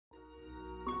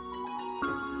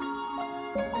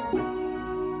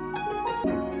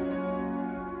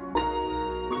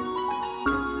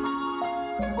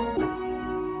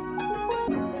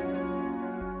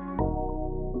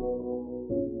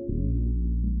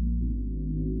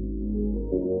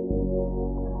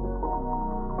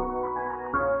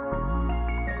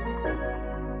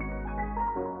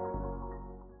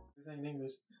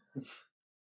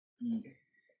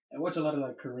watch a lot of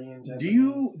like Korean. Do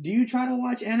you try to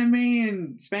watch anime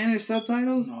in Spanish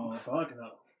subtitles? No, fuck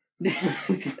no.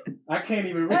 I can't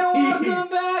even read. And welcome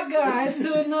back, guys,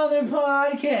 to another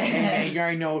podcast. Hey, you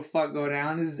already know what the fuck go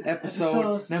down. This is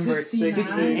episode number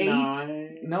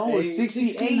 68. No, it's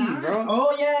 68, bro.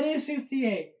 Oh, yeah, it is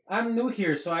 68. I'm new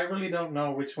here, so I really don't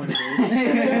know which one it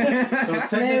is. So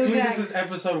technically, this is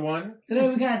episode 1. Today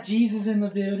we got Jesus in the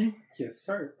building. Yes,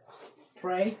 sir.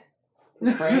 Pray.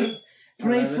 Pray.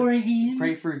 Pray for him.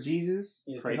 Pray for Jesus.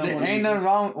 Yes, there ain't nothing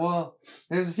wrong. Well,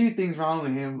 there's a few things wrong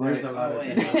with him, but there's a lot of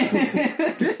things.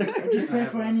 Just pray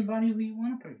for anybody who you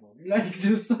want to pray for. Like,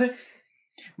 just like.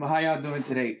 Well, how y'all doing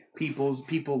today, people,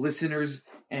 listeners,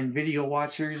 and video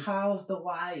watchers? How's the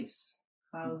wives?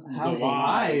 How's the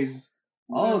wives?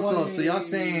 Oh, so y'all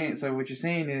saying? So what you're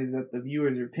saying is that the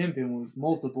viewers are pimping with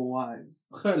multiple wives.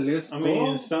 Let's I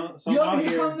mean, some Yo, out you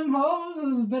here, calling them hoes?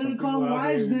 It's better to call them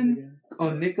wives than. Oh,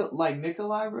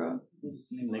 Nikolai, bro.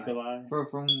 Nikolai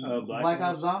From Black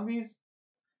Ops Zombies.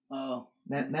 Oh,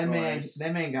 that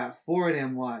man got 4 of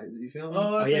them wives. You feel me?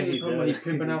 Oh yeah, he's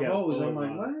pimping out hoes. I'm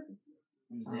like, what?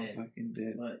 I'm fucking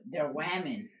dead. But they're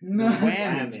whamming. They're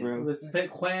whamming, bro.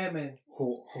 Respect whamming.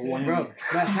 Bro,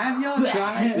 but have y'all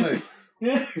tried?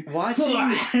 Look, watching.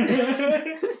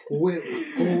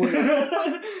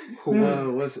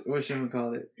 What should we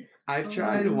call it? I've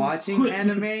tried watching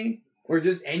anime or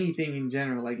just anything in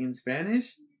general, like in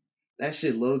Spanish. That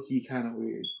shit low key kind of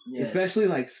weird, especially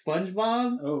like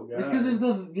SpongeBob. Oh god! It's because if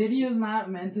the video's not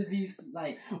meant to be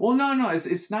like. Well, no,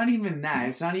 it's not even that.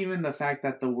 It's not even the fact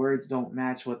that the words don't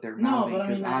match what they're mouthing. No, but I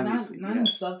mean, not in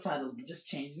subtitles, but just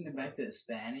changing it back to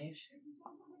Spanish.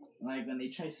 Like when they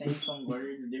try saying some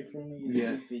words differently, it's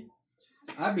stupid.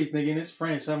 I'd be thinking it's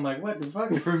French. I'm like, what the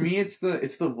fuck? For me, it's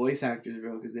the voice actors,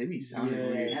 bro, because they be sounding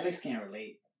weird. Alex can't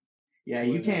relate. Yeah,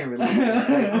 you can't relate.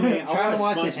 I mean, try to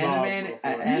watch an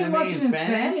anime in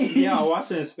Spanish. Yeah, I watch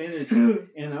it in Spanish,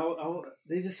 and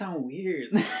they just sound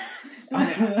weird.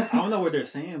 I don't know what they're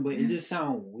saying, but it just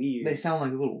sounds weird. They sound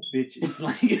like little bitches.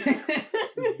 Like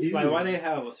why they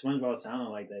have a SpongeBob sounding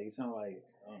like that? You sound like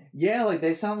yeah, like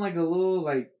they sound like a little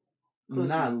like. Pussy.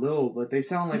 Not little, but they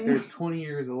sound like they're 20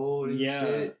 years old and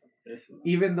shit.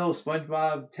 Even though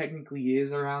SpongeBob technically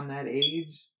is around that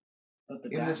age. But the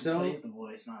guy who plays the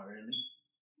voice, not really.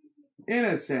 In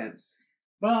a sense.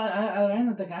 But I learned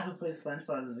that the guy who plays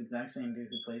SpongeBob is the exact same dude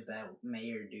who plays that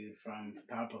mayor dude from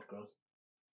Powerpuff Girls.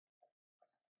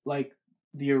 Like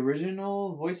the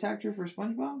original voice actor for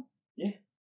SpongeBob? Yeah.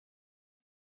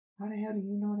 How the hell do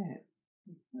you know that?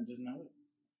 I just know it.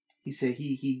 He said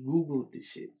he Googled the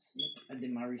shits. Yep, I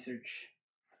did my research.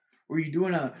 Were you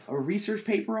doing a research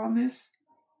paper on this?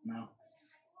 No.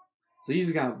 So you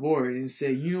just got bored and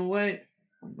said, you know what?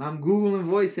 I'm Googling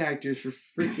voice actors for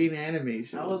freaking anime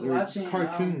shows. I was watching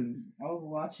cartoons. I was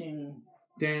watching.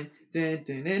 I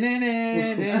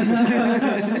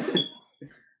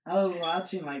was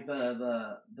watching like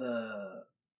the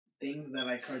things that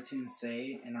like cartoons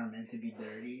say and are meant to be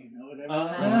dirty or whatever.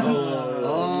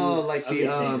 Like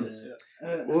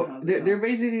they're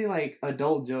basically like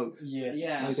adult jokes. Yes.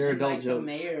 Yeah. Like they're adult jokes. The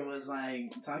mayor was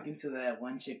like talking to that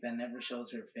one chick that never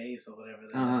shows her face or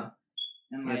whatever.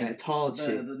 And like that tall chick.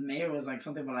 The mayor was like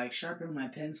something about like sharpen my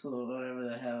pencil or whatever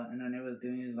the hell, and then it was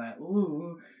doing, he was like,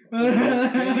 ooh. And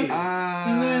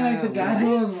then like the guy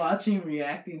who was watching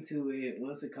reacting to it,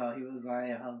 what's it called? He was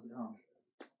like, how's it called?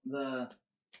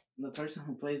 The person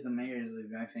who plays the mayor is the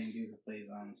exact same dude who plays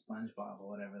SpongeBob or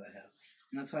whatever the hell.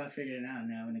 And that's why I figured it out.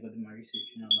 Now I'm gonna go do my research.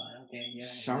 You know, like, okay,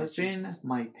 yeah. Sharpen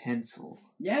my pencil.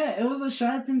 Yeah, it was a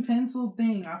sharpen pencil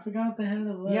thing. I forgot what the hell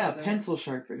it was. Yeah, pencil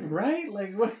sharpener. Right?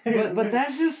 Like what? But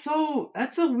that's just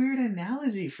that's a weird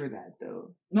analogy for that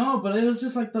though. No, but it was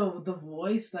just like the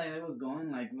voice that it was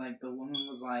going like the woman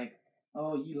was like,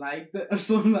 oh, you like that or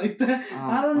something like that.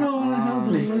 I don't know what the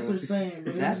hell the voice were saying.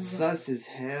 But that's sus as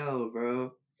hell,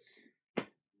 bro.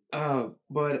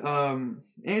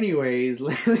 Anyways,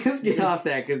 let's get off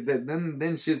that because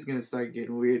then shit's gonna start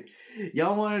getting weird.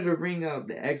 Y'all wanted to bring up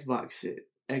the Xbox shit,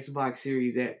 Xbox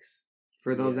Series X.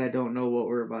 For those that don't know what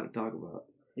we're about to talk about.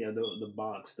 Yeah, the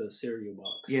box, the cereal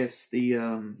box. Yes, the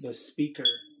speaker.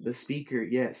 The speaker,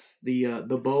 yes,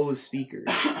 the Bose speaker,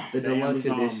 the deluxe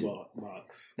Amazon edition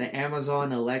box, the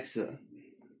Amazon Alexa.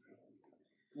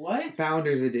 What?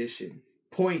 Founders edition.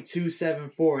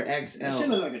 0.274 XL. That should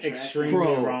look like a trash extremely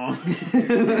Pro. wrong.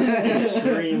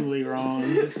 Extremely wrong.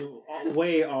 This is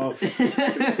way off.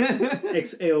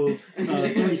 XL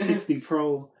 360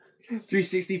 Pro.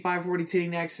 360, 540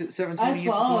 10x, 720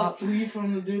 I saw a tweet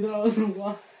from the dude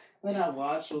that I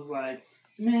watched was like,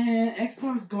 man,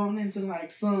 Xbox going into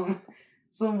like some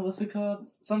what's it called?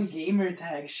 Some gamer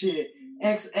tag shit.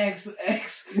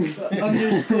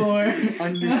 XXX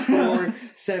underscore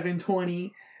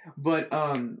 720. But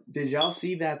did y'all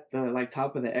see that the like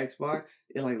top of the Xbox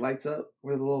it like lights up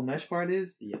where the little mesh part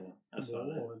is? Yeah, I saw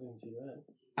that. I didn't see that.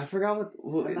 I forgot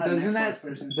what I'm not an doesn't Xbox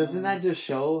person, doesn't so- that just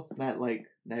show that like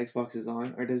the Xbox is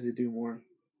on, or does it do more?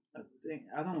 I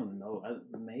don't know.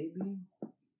 Maybe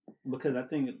because I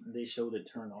think they showed it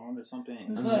turn on or something,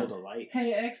 and It's I like, saw the light.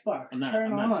 Hey Xbox, I'm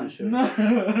turn on. not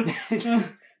too sure.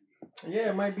 Yeah,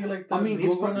 it might be like the I mean,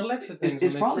 Google and Alexa thing.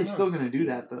 it's probably still gonna do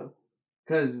that though,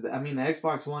 because I mean the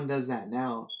Xbox One does that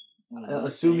now,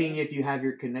 assuming if you have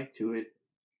your Connect to it.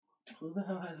 Who the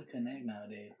hell has a Connect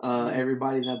nowadays?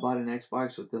 Everybody that bought an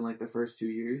Xbox within like the first 2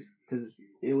 years, because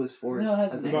it was forced. No, it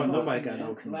has as an a- Bro, Xbox, nobody got man.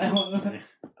 no Connect. I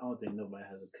don't think nobody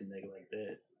has a Connect like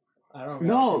that. I don't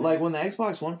No, know. like when the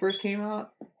Xbox One first came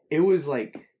out, it was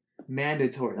like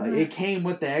mandatory. Like it came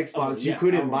with the Xbox. Oh, yeah, you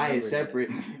couldn't I buy it remember separate.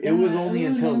 It was only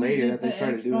until let me later get that they the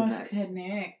started doing Xbox that.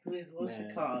 Connect with what's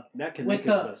it called? That With Connect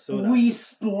the is basura. Wii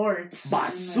Sports.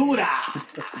 Basura!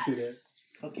 See that.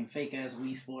 Fucking fake ass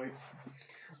Wii Sport.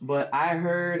 But I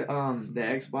heard the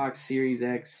Xbox Series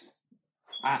X.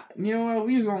 You know what?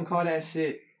 We just gonna call that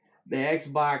shit the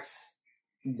Xbox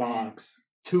box.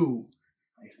 2.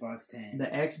 Xbox 10. The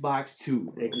Xbox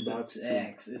 2. Xbox It's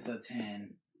X. It's a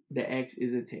 10. The X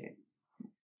is a 10.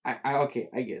 Okay,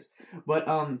 I guess.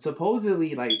 But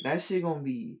supposedly like that shit gonna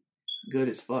be good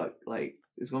as fuck. Like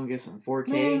it's gonna get some 4K.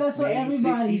 Man, that's what maybe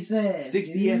everybody 60, says.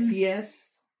 60 dude. FPS.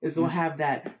 It's gonna have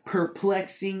that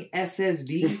perplexing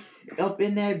SSD up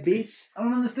in that bitch. I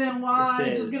don't understand It why.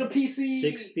 said Just get a PC.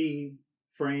 60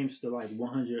 frames to like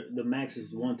 100. The max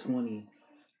is 120.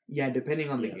 Yeah, depending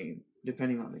on the game.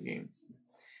 Depending on the game.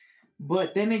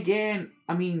 But then again,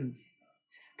 I mean,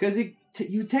 because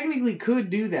you technically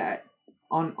could do that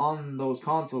on those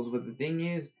consoles, but the thing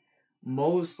is,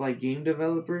 most like game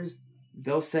developers,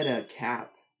 they'll set a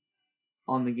cap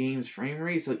on the game's frame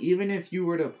rate. So even if you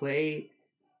were to play,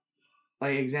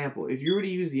 like example, if you were to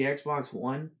use the Xbox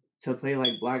One to play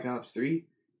like Black Ops 3,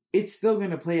 it's still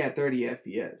gonna play at 30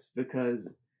 FPS because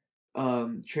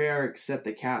Treyarch set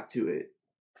the cap to it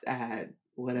at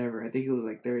whatever. I think it was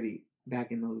like 30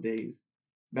 back in those days.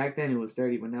 Back then it was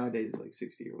 30, but nowadays it's like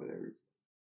 60 or whatever.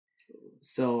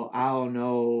 So I don't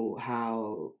know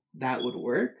how that would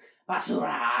work.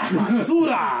 Basura.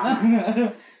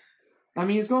 Basura. I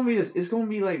mean, it's gonna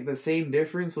be like the same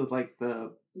difference with like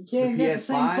the You can't The get the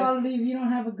same PS5? quality if you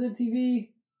don't have a good TV.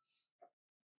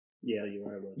 Yeah, you're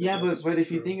right about that. yeah, That's but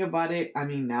if you true. think about it, I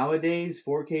mean nowadays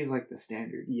 4K is like the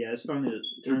standard. Yeah, it's starting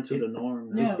to turn to the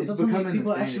norm. now. Yeah, It's but that's how many becoming the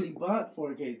people standard. actually bought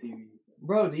 4K TVs.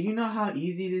 Bro, do you know how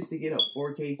easy it is to get a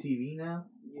 4K TV now?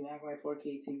 You act like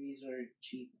 4K TVs are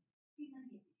cheap.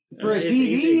 For a It's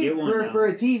easy to TV, get one now. for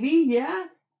a TV, yeah,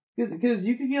 because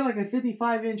you could get like a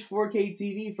 55-inch 4K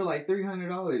TV for like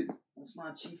 $300. That's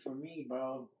not cheap for me,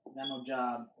 bro. Got no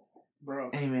job, bro.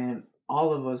 Hey man,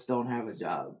 all of us don't have a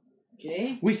job.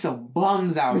 Okay. We some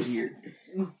bums out here.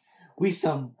 We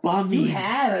some bummies. You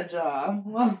had a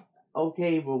job.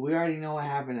 Okay, but we already know what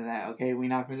happened to that. Okay, we're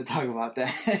not going to talk about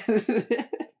that.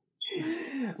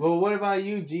 Well, what about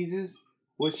you, Jesus?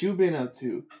 What you been up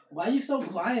to? Why are you so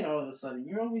quiet all of a sudden?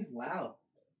 You're always loud.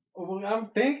 Well, I'm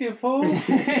thinking, fool. I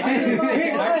don't know what.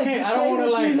 Just I say don't want to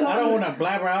what you know. I don't want to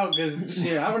blabber out because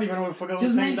shit. I don't even know what the fuck I was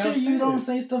Just saying make sure you don't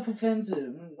downstairs. say stuff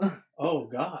offensive. Oh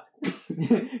God.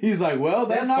 He's like, well,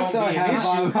 that That's knocks gonna out be an half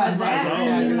issue. my That, bro.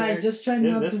 and you're Yeah. like just trying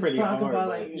not That's to pretty talk hard, about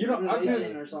bro. like You know,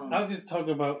 religion or something. I'll just talk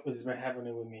about what's been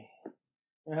happening with me.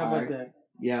 How about Alright. that?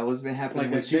 Yeah, what's been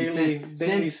happening Like a with you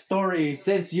daily story.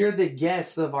 since you're the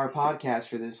guest of our podcast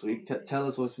for this week? Tell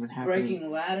us what's been happening.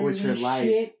 Breaking ladders with your and life.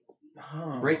 shit.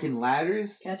 Huh. Breaking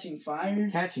ladders, Catching fire.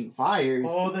 catching fires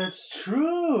Oh, that's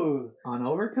true. on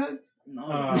Overcooked. No.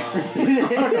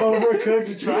 Overcooked.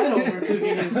 You tried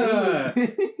overcooking his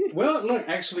food. Well, look,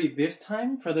 actually, this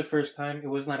time, for the first time, it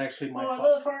was not actually my For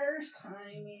fault. the first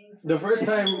time. The first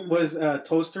time was a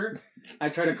toaster. I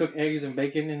tried to cook eggs and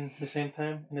bacon in the same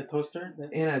time in a toaster.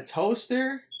 In a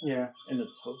toaster. Yeah. In the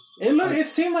toast. It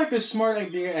seemed like a smart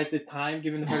idea at the time,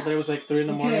 given the fact that it was like 3 in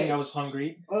the morning. Okay. I was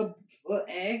hungry. Well,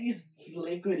 egg is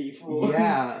liquidy, fool.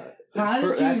 Yeah. How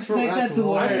did you expect that to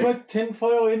water. I work? put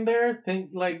tinfoil in there.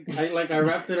 I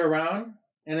wrapped it around,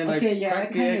 and then Okay, I yeah, that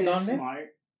cracked the egg kind of on is it. smart.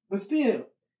 But still.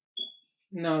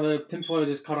 No, the tinfoil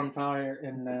just caught on fire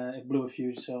and it blew a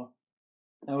fuse. So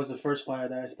that was the first fire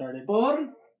that I started. Por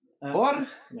Or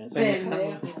Man,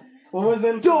 pendejo. What was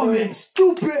that? dumb and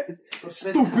stupid.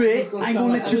 Stupid. I ain't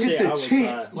gonna let you Shit, get I the was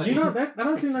chance. tired. You know that? I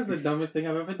don't think that's the dumbest thing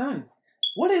I've ever done.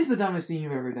 What is the dumbest thing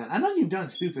you've ever done? I know you've done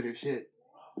stupider shit.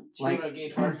 Like, Chura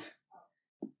gate park.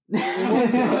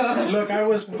 Look, I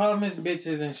was promised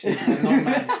bitches and shit. No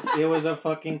man, it was a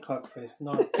fucking cockfist.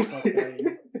 No, fuck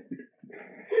that.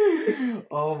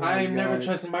 Oh my I ain't God. never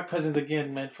trusting my cousins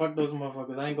again, man. Fuck those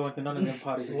motherfuckers. I ain't going to none of them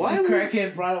parties again. Why The would-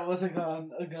 crackhead brought up what's it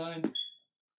called? A gun.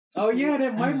 Oh yeah,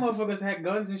 that white motherfuckers had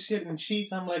guns and shit and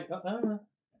cheats. I'm like,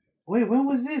 Wait, when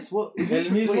was this? What? Is El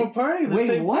this mismo wait, party. The wait,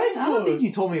 same what? place, I don't fool. think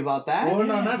you told me about that. Well,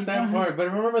 no, Yeah, not he that brought- part.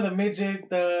 But remember the midget,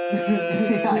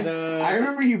 I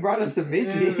remember you brought up the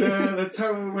midget. the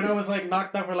time when I was like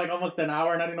knocked out for like almost an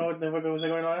hour and I didn't know what the fuck was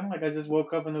going on. Like I just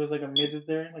woke up and there was like a midget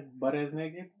there, like butt ass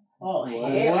naked. Oh,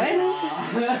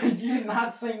 What? You did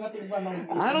not say nothing about no.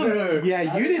 I don't.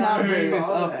 Yeah, I you did not bring this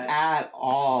recall up that. at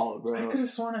all, I could bro. have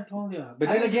sworn I told you, but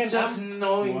I then was again, just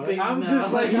knowing What? things. I'm now.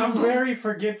 just like I'm very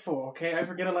forgetful. Okay, I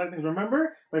forget a lot of things.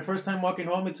 Remember my first time walking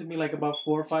home? It took me like about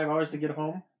 4 or 5 hours to get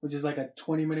home, which is like a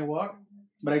 20-minute walk.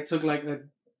 But I took like a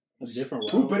different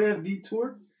stupid ass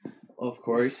detour. Of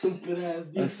course, stupid ass.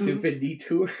 a stupid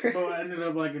detour. So I ended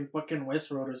up like in fucking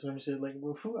West Road or some shit. Like,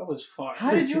 well, I was far.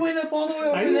 How did you end up all the way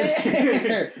over I-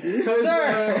 there,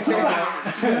 sir?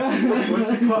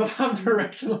 What's it called? I'm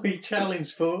directionally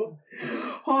challenged, fool.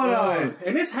 Hold on.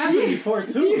 And this happened before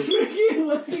He too. freaking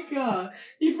what's it called?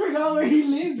 He forgot where he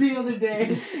lived the other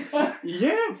day.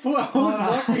 Yeah, fool. I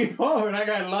was walking home and I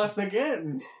got lost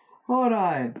again. Hold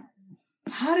on.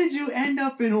 How did you end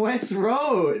up in West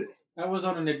Road? I was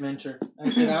on an adventure. I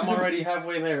said, I'm already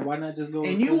halfway there. Why not just go?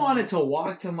 And you wanted to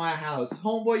walk to my house,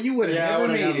 homeboy. You would have Yeah, I never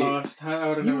would have made got it. lost. I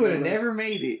would've You never would have got lost. never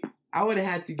made it. I would have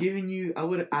had to given you. I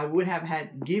would have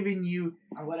had given you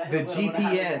the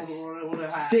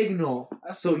GPS signal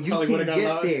so you Probably can would've got get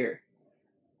lost. there,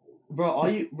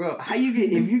 bro. How you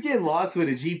get if you get lost with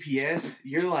a GPS?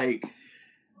 You're like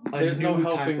a There's no new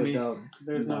type helping of me. dumb.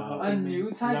 There's no Nah. help. A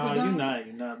new type No, of you're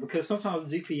dumb? not. Because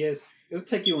sometimes GPS, it'll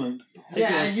take you in.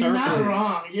 Yeah, take you you're in a not circle.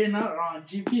 wrong. You're not wrong.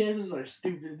 GPSs are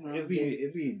stupid, man. It'd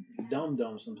be dumb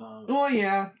sometimes. Oh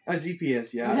yeah, a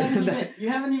GPS. Yeah, You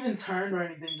haven't even turned or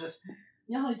anything. Just,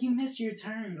 yo, you missed your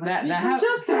turn. Like, That you hap-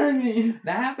 just turned me.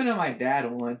 that happened to my dad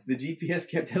once. The GPS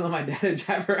kept telling my dad to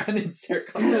drive around in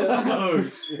circles. Oh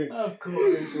shit. Of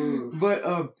course. But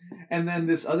and then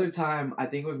this other time, I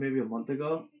think it was maybe a month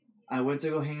ago, I went to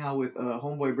go hang out with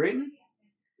homeboy Britton.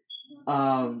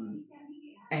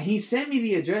 And he sent me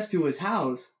the address to his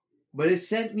house, but it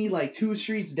sent me like 2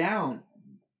 streets down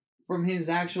from his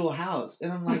actual house,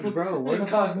 and I'm like, bro, where the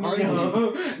fuck are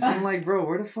you? I'm like, bro,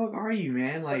 where the fuck are you,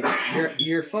 man? Like,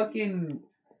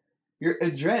 your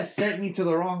address sent me to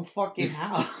the wrong fucking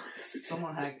house.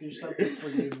 Someone hacked your stuff before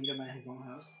you even get at his own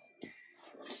house.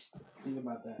 Think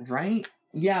about that. Right?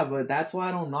 Yeah, but that's why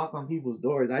I don't knock on people's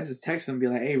doors. I just text them and be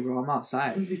like, hey, bro, I'm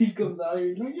outside. He comes out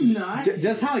here. No, you're not.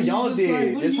 Just how You're y'all just did.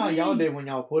 like, what Just do how you y'all mean? did when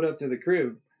y'all pulled up to the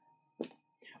crib.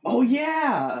 Oh,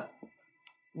 yeah.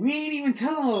 We ain't even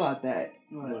tell them about that.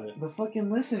 What? The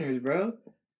fucking listeners, bro.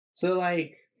 So,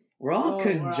 like, we're all Oh,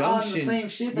 conjunction. We're all in the same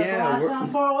shit. That's Yeah, why I we're-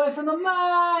 sound far away from the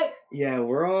mic. Yeah,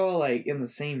 we're all, like, in the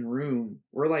same room.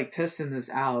 We're, like, testing this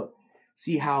out.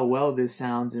 See how well this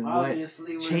sounds and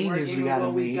Obviously, we're changes working we with gotta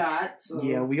what we make. got. So. what.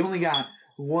 Yeah, we only got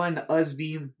one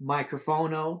USB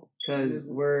microphono because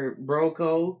we're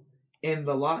broco in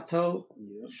the lotto.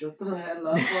 Shut the hell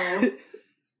up, bro.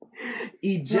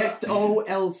 Ejecto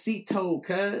el cito,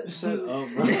 cuz. Shut up,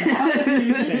 bro.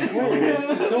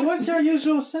 So what's your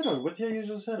usual setup?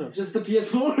 Just the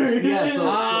PS4. Yeah,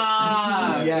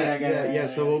 so- Yeah.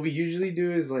 So what we usually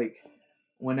do is like,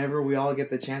 whenever we all get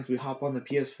the chance, we hop on the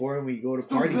PS4 and we go to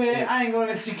party. Stupid. I ain't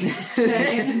going to chicken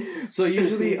chat. So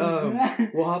usually,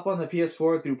 we'll hop on the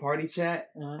PS4 through party chat,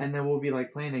 Uh-huh. and then we'll be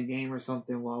like playing a game or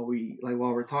something while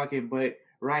we're talking. But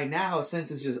right now,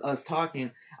 since it's just us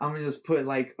talking, I'm gonna just put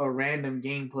like a random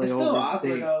gameplay It's over still the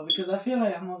awkward thing. though because I feel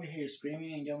like I'm over here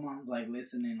screaming and your mom's like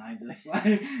listening. I just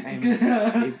like. I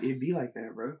mean, it'd be like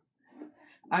that, bro.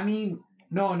 I mean,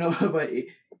 no, but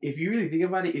if you really think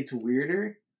about it, it's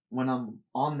weirder when I'm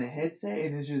on the headset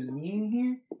and it's just me in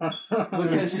here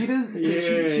because she does.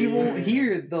 She won't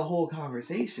hear the whole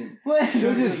conversation. What?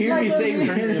 She'll just hear me Like say when-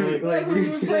 random like when we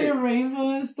were shit. playing Rainbow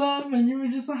and stuff, and you were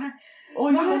just like, Oh,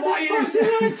 you "What want the you fuck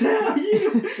did I tell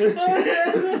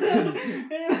you?"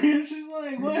 And she's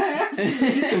like, "What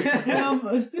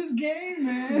happened?" It's this game,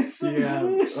 man. It's some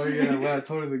bullshit. Oh yeah. Well, I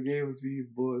told her the game was being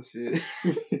bullshit.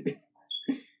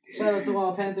 Shout out to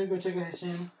Wild Panther. Go check out his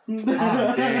channel. Oh,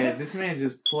 damn. This man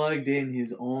just plugged in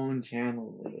his own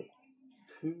channel.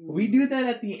 We do that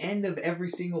at the end of every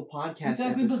single podcast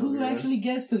Exactly, but episode. who bro. actually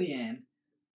gets to the end?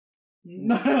 You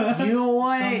know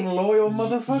what? Some loyal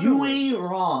motherfucker. You ain't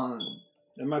wrong.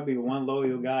 There might be one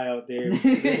loyal guy out there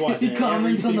just watching He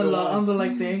comments on the every single one. on the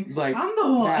like thing. It's like I'm the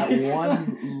one. that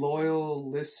one loyal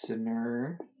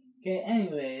listener. Okay,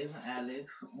 anyways,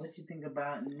 Alex, what you think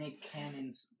about Nick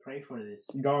Cannon's Pray for This?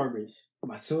 Garbage.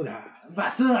 Basura.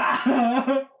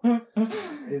 Basura!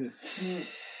 It's,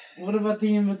 What about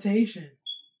The Invitation?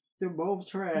 they're both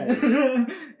trash.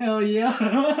 Hell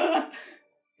yeah.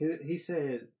 He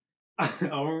said, I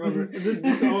don't remember.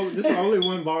 This is only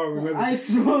one bar I remember. I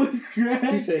smoke crack.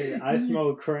 He said, I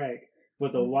smoke crack,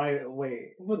 but the white,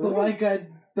 wait. But the white guy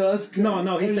does crack.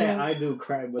 No, he said, I do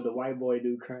crack, but the white boy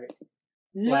do crack.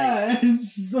 Yeah,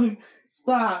 it's just like,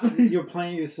 stop. You're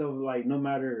playing yourself like no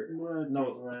matter.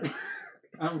 No,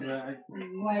 I'm sorry.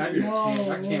 Like, I just can't.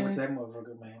 I no, can't with man. that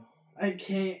motherfucker, man. I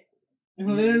can't.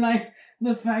 Literally, like,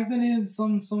 the fact that it's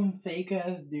some fake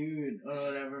ass dude or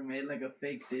whatever made like a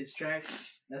fake diss track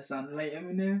that sounded like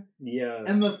Eminem, Yeah.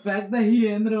 and the fact that he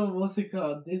ended up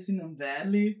dissing him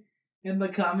badly, and the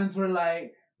comments were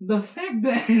like, the fact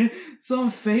that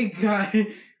some fake guy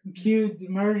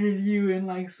murdered you in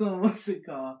like some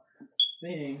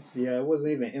thing. Yeah, it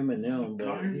wasn't even Eminem, but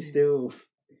Garbage.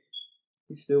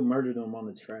 he still murdered him on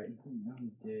the track.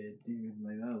 I'm dead, dude.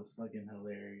 Like, that was fucking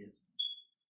hilarious.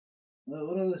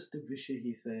 What other stupid shit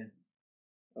he said?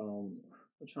 I'm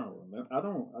trying to remember. I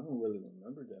don't really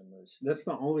remember that much. That's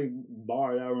the only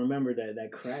bar that I remember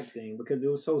that crack thing because it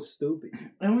was so stupid.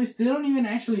 And we still don't even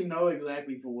actually know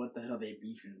exactly for what the hell they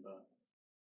beefing about.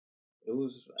 It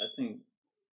was, I think.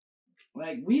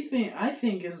 Like, I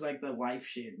think it's like the wife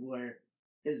shit where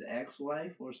his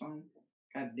ex-wife or something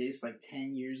got dissed like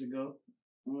 10 years ago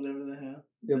or whatever the hell.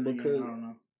 Yeah, Then again, because I don't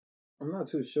know. I'm not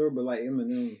too sure, but like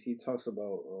Eminem, he talks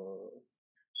about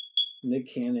Nick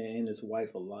Cannon and his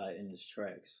wife a lot in his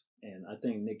tracks, and I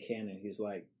think Nick Cannon, he's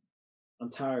like, I'm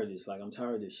tired of this. Like, I'm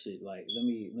tired of this shit. Like, let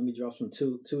me drop some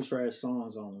two trash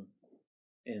songs on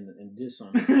him and diss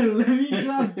on him. Let me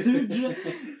drop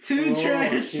two Oh,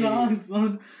 trash shit. songs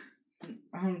on.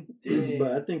 I'm dead.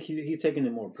 But I think he's taking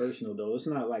it more personal though. It's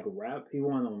not like rap. He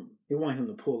want him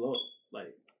to pull up.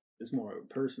 Like, it's more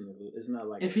personal. It's not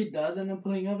like If he does end up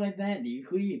pulling up like that,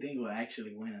 who do you think will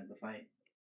actually win at the fight?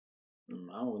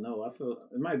 I don't know. I feel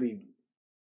it might be.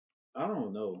 I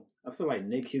don't know. I feel like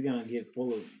Nick, he's gonna get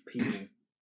full of people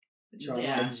and try to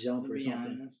like, jump to or be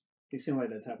something. honest. He seemed like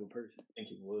that type of person. I think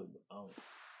he would, but I don't.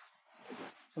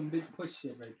 Some big push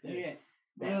shit right there. Yeah,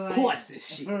 they're like, Puss this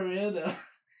shit. for real though.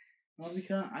 Well,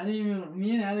 because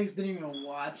me and Alex didn't even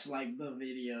watch like the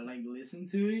video, like listen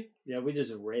to it. Yeah, we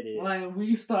just read it. Like,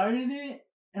 we started it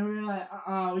and we were like,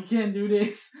 we can't do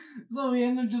this. So we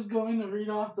ended up just going to read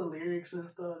off the lyrics and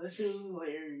stuff. That shit was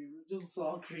hilarious. It just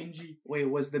all cringy. Wait,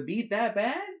 was the beat that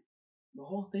bad? The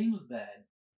whole thing was bad.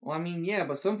 Well, I mean, yeah,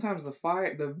 but sometimes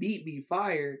the beat be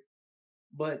fired,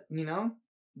 but you know,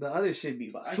 the other shit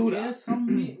be I basura. guess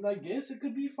I guess it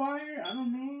could be fire. I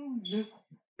don't know.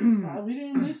 We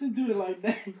didn't listen to it like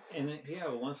that. And he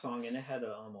had one song, and it had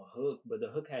a hook, but the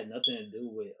hook had nothing to do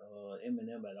with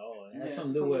Eminem at all. It had Yeah,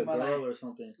 something to do with a something about, girl or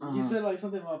something. He said like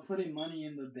something about putting money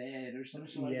in the bed or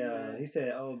something like Yeah, that. he said,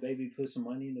 "Oh, baby, put some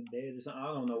money in the bed or something."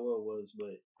 I don't know what it was,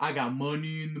 but I got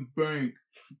money in the bank.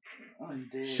 I'm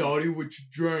dead. Shawty, what you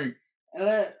drink? And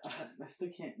I still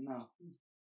can't.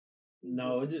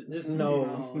 no, just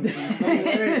no. No.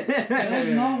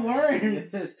 There's no words.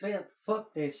 It says straight up,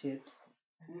 fuck that shit.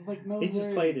 It's like no He just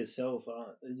words. played itself. I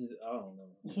don't know.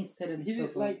 He said it He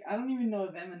himself. did, I don't even know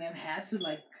if Eminem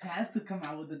has to come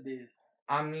out with a diss.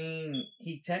 I mean,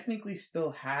 he technically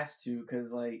still has to,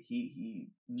 cause like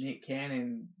he Nick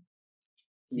Cannon,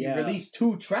 he released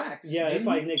 2 tracks. Yeah, it's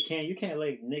didn't like he? Nick Cannon. You can't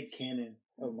let Nick Cannon.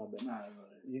 Oh my bad. Nah,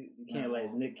 You can't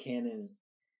let Nick Cannon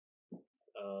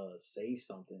say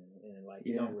something and like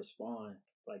you don't respond.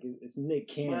 Like it's Nick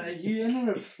Cannon. but he ended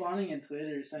up responding in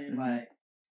Twitter saying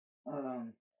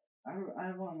Mhm.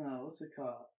 I want what's it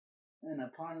called? An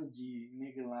apology,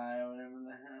 Nikolai, or whatever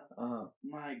the hell.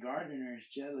 My gardener is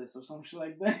jealous or some shit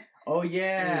like that. Oh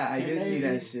yeah, I did see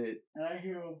that Hey. shit. And I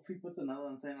hear he puts another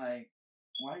one saying like,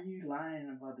 why are you lying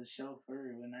about the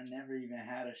chauffeur when I never even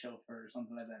had a chauffeur or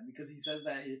something like that? Because he says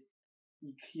that he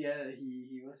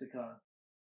what's it called?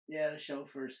 Yeah, the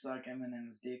chauffeur suck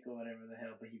Eminem's dick or whatever the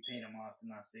hell, but he paid him off to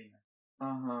not say that.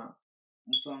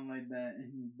 Or something like that.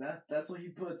 And that's what he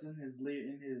puts in his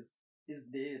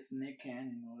diss. Nick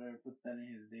Cannon or whatever puts that in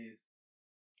his diss.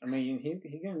 I mean,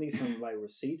 he gonna need some like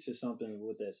receipts or something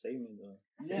with that statement though.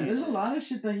 Yeah, there's a lot of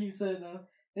shit that he said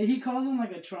that he calls him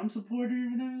like a Trump supporter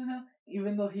or whatever the hell,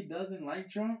 even though he doesn't like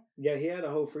Trump. Yeah, he had a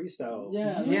whole freestyle.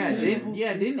 Yeah,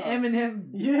 Didn't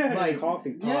Eminem like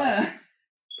coffee pot. Yeah.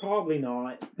 Probably not.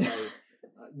 Like,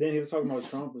 then he was talking about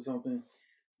Trump or something,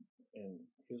 and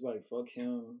He was like, "Fuck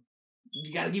him."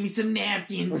 You gotta give me some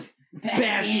napkins,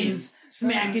 backins,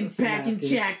 smacking, packing,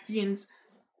 jackins.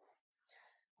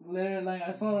 Literally, like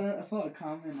I saw a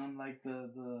comment on like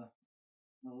the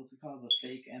what's it called, the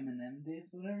fake Eminem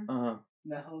days, or whatever.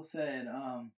 That whole said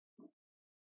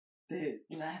that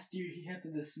last year he had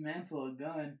to dismantle a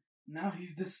gun. Now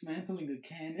he's dismantling a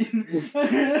cannon.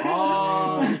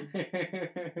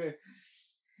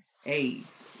 Hey,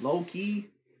 low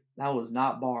key, that was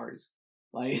not bars.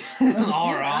 Like,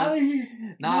 all right.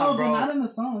 Nah, no, bro. But not in the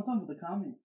song. I'm talking about the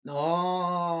comment.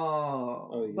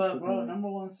 Oh. But bro, number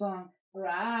one song.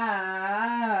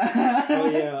 Right. Oh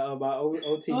yeah, about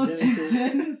OT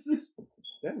Genesis.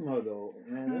 That mother,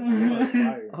 man, that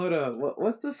fire. Hold up,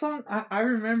 what's the song? I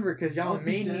remember because y'all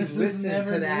made me listen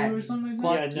to that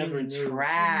fucking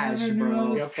trash,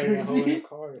 bro. Y'all played that whole in the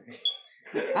car.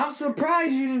 I'm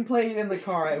surprised you didn't play it in the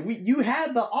car. You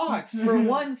had the aux for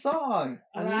one song.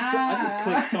 I just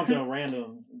clicked something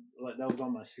random like that was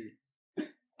on my sheet.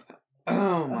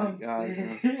 Oh my god.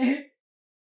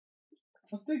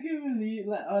 I still can't believe,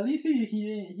 like, at least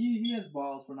he has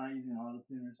balls for not using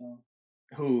autotune or something.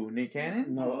 Who, Nick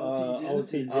Cannon? No,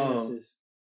 OT Genesis.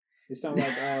 It sounds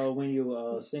like when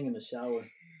you sing in the shower.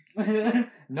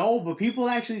 No, but people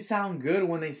actually sound good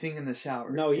when they sing in the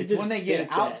shower. No, it's when they get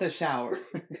out the shower.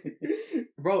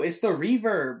 Bro, it's the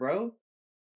reverb, bro.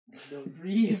 The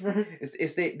reverb.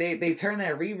 It's they turn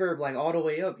that reverb like all the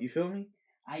way up. You feel me?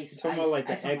 Ice. Talking about like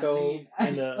the echo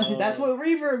and the. That's what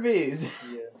reverb is.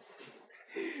 Yeah.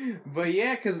 But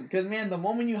yeah, cause man, the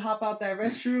moment you hop out that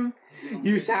restroom,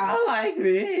 you sound like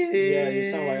this. Yeah,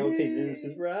 you sound like OT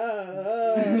Genesis, right?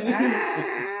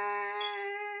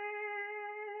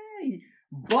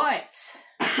 But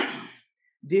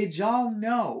did y'all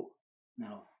know?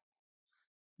 No.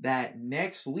 That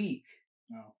next week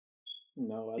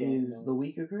No, I don't is know. the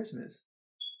week of Christmas.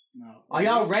 No. Are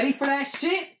y'all ready for that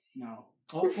shit? No.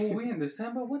 Oh, we in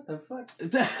December? What the fuck?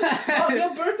 Oh,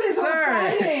 your birthday's on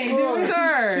Friday, dude.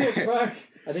 Sir. Shit, bro. I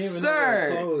didn't even know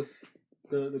it closed.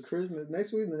 The Christmas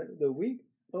next week, the week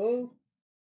of.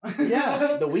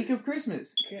 Yeah, the week of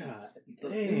Christmas. God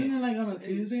damn. Isn't it like on a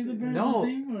Tuesday, the birthday No,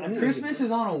 thing? Or? Christmas is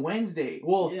on a Wednesday.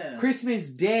 Well, yeah. Christmas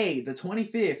Day, the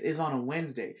 25th, is on a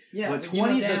Wednesday. Yeah, but the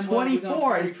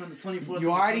 24th, from the 24th.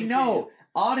 You already know.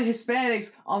 All the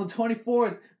Hispanics on the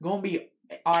 24th gonna be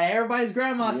at everybody's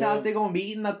grandma's house. They're gonna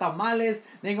be eating the tamales.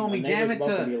 They're gonna be jamming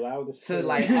to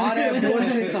like all that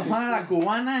bullshit to Juana la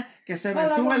Cubana, que se me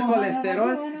sube el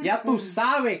colesterol. Ya tú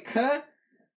sabes, cuh.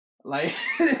 Like,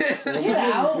 get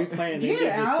out. We playing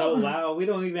niggas is so loud. We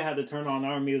don't even have to turn on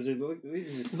our music. We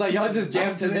just, it's like y'all just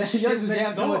jam to this. Y'all just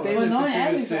jam to what they listen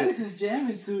to. Alex is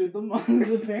jamming to it.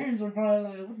 The parents are probably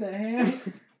like, what the hell?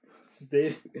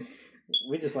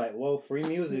 We just like, well, free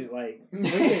music. Like,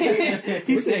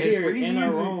 he said here free in music.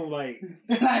 our room. Like,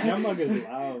 y'all motherfuckers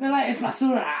loud. They're like, it's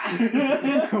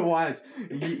basura. Watch.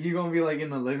 You're gonna be like in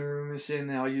the living room and shit,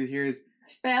 and all you hear is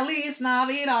Feliz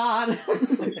Navidad.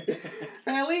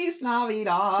 Feliz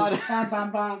Navidad. Bam,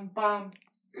 bam, bam, bam.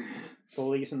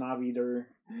 Feliz Navidad.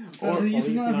 Feliz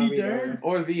Navidad.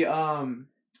 Or the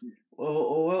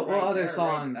what other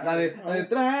songs?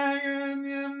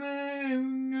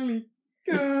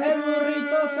 El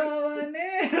burrito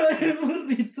sabanero, el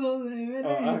burrito de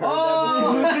Belén.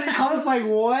 I was like,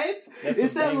 what?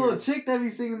 It's that banger. little chick that be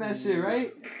singing that shit,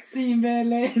 right? Sin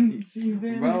Belén, sin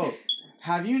Belén. Bro,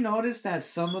 have you noticed that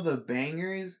some of the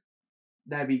bangers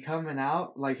that be coming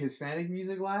out, like Hispanic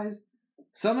music wise,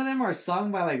 some of them are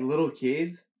sung by like little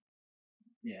kids?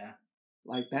 Yeah.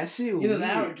 Like that shit. Either weird.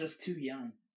 that or just too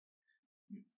young.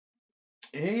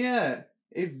 Yeah.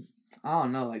 I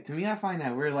don't know. Like to me, I find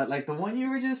that weird. Like the one you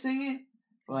were just singing,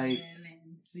 like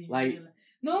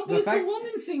no, but it's a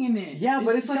woman singing it. Yeah,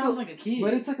 but it sounds like a kid.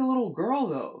 But it's like a little girl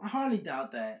though. I hardly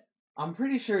doubt that. I'm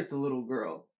pretty sure it's a little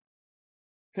girl.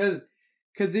 Cause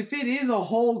if it is a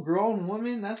whole grown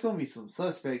woman, that's gonna be some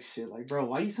suspect shit. Like, bro,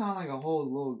 why you sound like a whole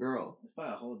little girl? It's by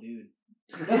a whole dude.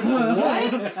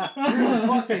 What?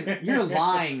 You're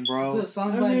lying, bro. It's a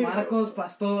song by Marcos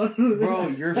Pastor. Bro,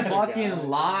 you're fucking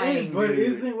lying. Hey, but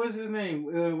dude. what's his name?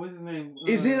 What's his name?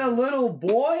 Is it a little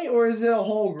boy or is it a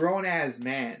whole grown ass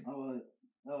man?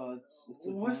 It's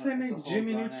what's that name?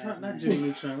 Jimmy Neutron? Not Jimmy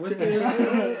Neutron. What's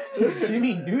the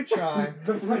Jimmy Neutron?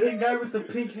 The fucking guy with the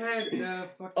pink hat.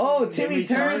 Timmy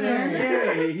Turner.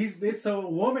 Yeah, it's a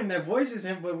woman that voices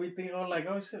him, but we think, oh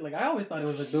shit. Like I always thought it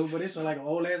was a dude, but it's like an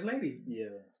old ass lady.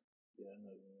 Yeah.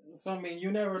 So I mean,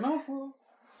 you never know, fool.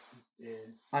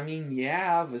 Yeah. I mean,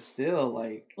 yeah, but still,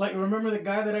 like remember the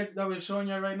guy that I was showing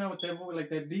you right now with that voice, like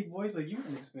that deep voice, like you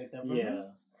wouldn't expect that from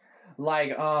him.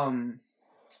 like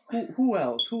who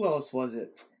else? Who else was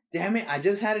it? Damn it! I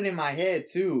just had it in my head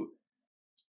too.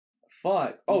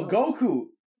 Fuck. Oh, Goku.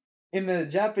 In the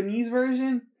Japanese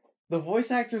version, the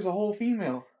voice actor's a whole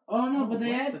female. Oh no, but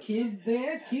they had kids. They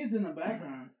had kids in the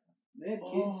background. They had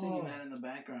kids singing that in the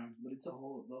background, but it's a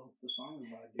whole the song is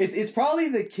about it. It's probably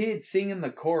the kid singing the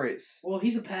chorus. Well,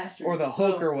 he's a pastor or the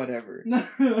hook or whatever. No.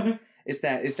 It's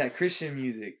that Christian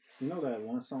music. You know that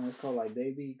one song is called like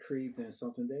 "They Be Creeping"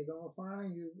 something. They gonna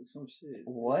find you some shit.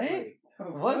 What?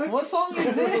 Like, What song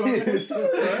is this?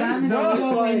 Climbing No, over it's the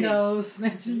like- windows,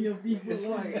 snatching your people. It's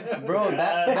like, Bro,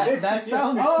 that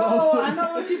sounds Oh, so. I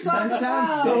know what you're talking That about.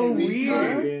 sounds so They be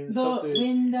weird. creeping The something.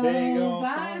 window They gonna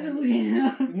by find the you.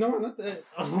 window. No, not that.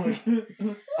 Oh my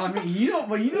God. I mean, you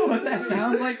know what that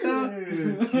sounds like though.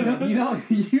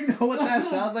 You know what that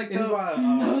sounds like It's though. by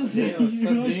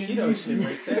Suspicious shit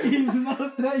right there. He's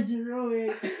most that hero.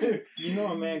 you know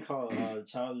a man called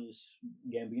Childish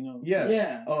Gambino. Yeah.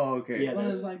 Yeah. Oh, okay. Yeah. When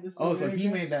it's like this. Oh, so he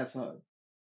made that song.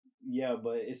 Yeah,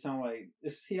 but it sound like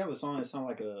he have a song that sound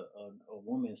like a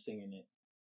woman singing it.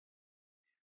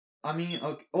 I mean,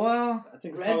 okay. Well, I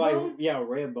think it's Redbone? called like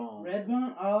Redbone.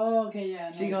 Redbone? Oh, okay, yeah. I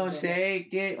know she what gonna you're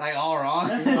shake it like all wrong.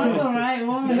 That's not the right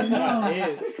one. That's not No.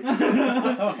 it.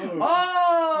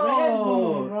 Oh,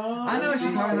 Redbone, bro. I know what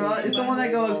you're talking about. It's the one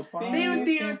that goes. I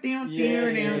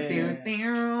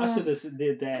should have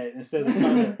did that instead of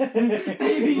trying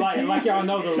to like y'all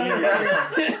know the lyrics.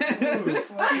 The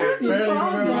Barely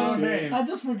song, remember my though. own name. I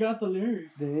just forgot the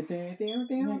lyrics.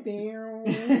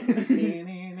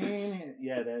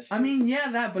 Yeah, that shit. I mean,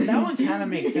 yeah, but that one kind of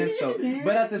makes sense though.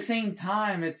 But at the same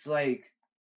time, it's like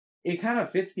it kind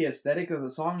of fits the aesthetic of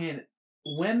the song, and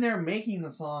when they're making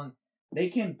the song, they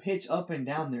can pitch up and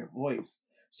down their voice.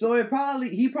 So he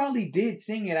probably did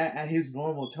sing it at his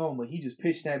normal tone, but he just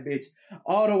pitched that bitch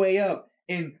all the way up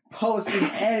and posting,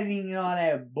 editing, and all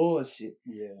that bullshit.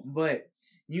 Yeah. But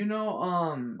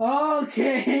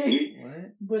Okay.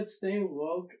 what? But stay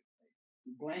woke.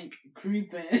 Blank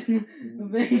creeping.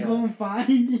 They Yeah. gonna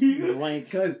find you. Blank.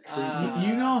 Because Ah.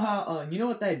 you know how you know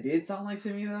what that did sound like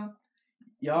to me though.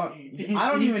 Y'all, I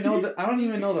don't even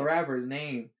know the rapper's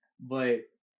name, but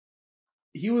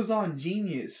he was on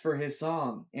Genius for his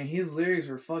song, and his lyrics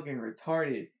were fucking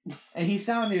retarded, and he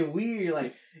sounded weird.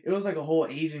 Like it was like a whole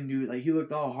Asian dude. Like he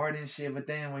looked all hard and shit, but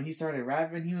then when he started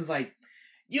rapping, he was like,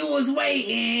 "You was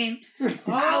waiting,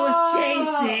 I was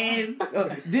chasing."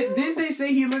 Didn't they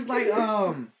say he looked like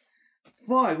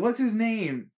fuck? What's his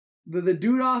name? The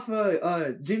dude off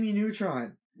of Jimmy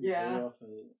Neutron. Yeah.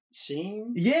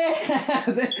 Sheen? Yeah.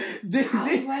 Did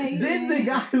the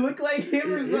guy look like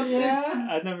him or something? Yeah.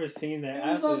 I've never seen that.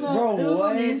 It was on, Bro, it was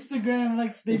what? on Instagram,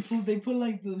 like they put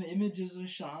like the images of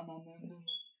Sean on them.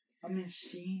 I mean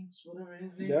Sheens, whatever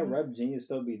his name. That was. rap genius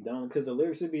still be dumb because the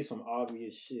lyrics would be some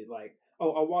obvious shit like,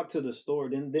 "Oh, I walked to the store."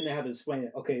 Then they have to explain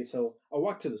it. Okay, so I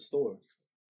walked to the store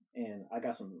and I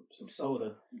got some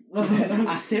soda.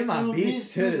 I sent my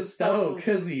bitch to the stove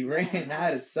because we ran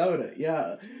out of soda.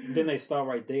 Yeah. Then they start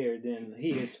right there. Then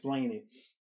he explain it.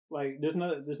 Like there's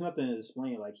nothing to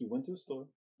explain. Like he went to the store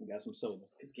and got some soda.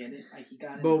 Just get it, like he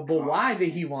got it. But why did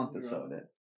he want the soda?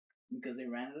 Because they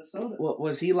ran out of soda. What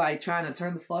was he like trying to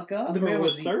turn the fuck up? The or man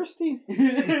was he... thirsty.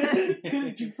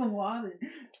 Could've drink some water.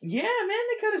 Yeah, man,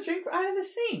 they could have drank out of the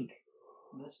sink.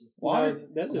 That's just Water. No,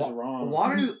 that's just wrong.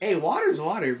 Water's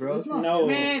water, bro. It's not No.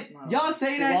 Man, it's not. y'all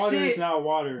say that water shit. is not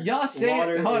water. Y'all say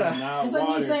water hold is on. not It's like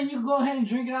water. me saying you go ahead and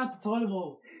drink it out the toilet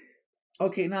bowl.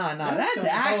 Okay, nah. That's That's some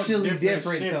actually different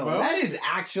different, shit, though. bro. That is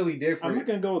actually I'm different. not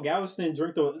gonna go to Galveston and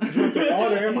drink the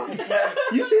water. Am I?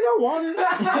 You see that water?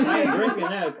 I ain't drinking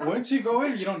that. Once you go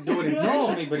in, you don't do it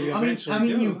intentionally, but you eventually I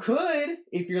mean, do. you could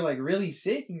if you're like really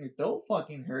sick and your throat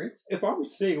fucking hurts, If I'm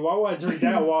sick, why would I drink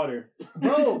that water?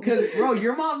 bro. Because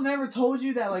your mom's never told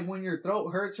you that like when your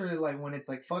throat hurts or like when it's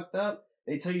like fucked up,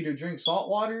 they tell you to drink salt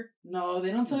water. No,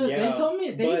 they don't tell. Yeah,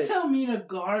 They tell me to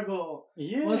gargle.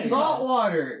 Yeah. What's Salt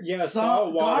water. Yeah,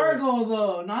 salt water. Gargle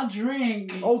though, not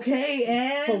drink.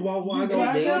 Okay, But and why would I You go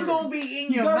got it's there? still gonna be in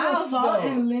You your gargle mouth salt though.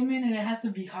 and lemon, and it has to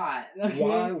be hot. Okay?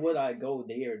 Why would I go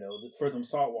there though for some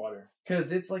salt water?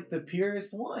 Because it's like the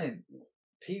purest one.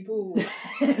 People,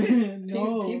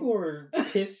 No. people are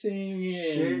pissing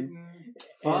and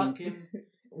Fucking.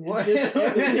 What? people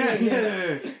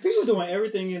doing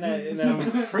everything in that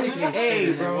Freaking Hey,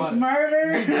 shit, bro. man.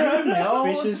 Murder. No.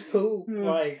 fish's poop.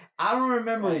 Like I don't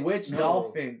remember Like, which no.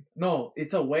 dolphin. No,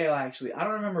 it's a whale actually. I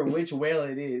don't remember which whale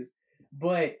it is,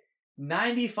 but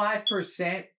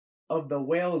 95% of the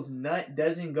whale's nut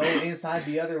doesn't go inside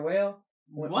the other whale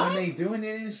when they doing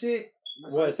it and shit.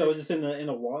 what? So it's just in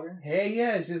the water. Hey,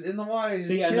 yeah, it's just in the water. It's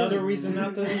See, just another chilling. reason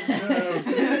not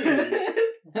to.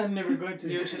 I'm never going to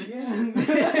the ocean again.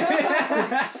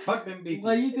 Fuck them beaches.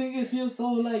 Why you think it feels so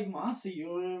like mossy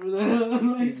or whatever?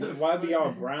 Like, Why be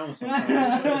all brown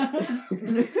sometimes?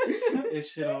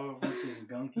 This shit all fucking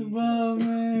gunky. Well,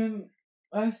 man,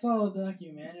 I saw a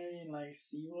documentary in like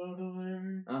SeaWorld or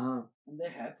whatever, and they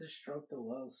had to stroke the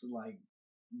whales like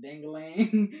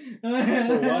dangling. For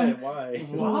what? Why?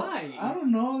 Why? I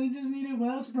don't know. They just needed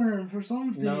whale sperm for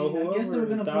something. No, I guess they were whoever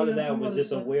gonna thought put of in that some was other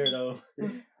just a stuff. weirdo.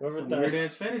 Whoever Some thought weird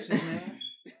ass fetishes, man.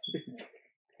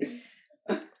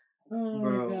 Oh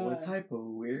Bro, my God. what type of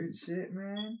weird shit,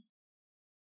 man?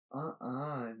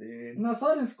 Dude. And I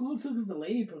saw it in school too, because the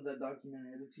lady put that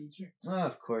documentary, the teacher.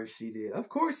 Of course she did. Of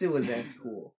course it was at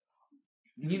school.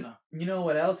 You know. you know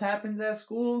what else happens at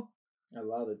school? A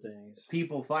lot of things.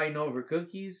 People fighting over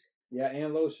cookies, Yeah,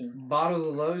 and lotion. bottles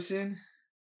of lotion,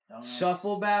 Donuts.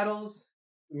 shuffle battles,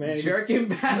 Man, jerking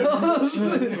battles.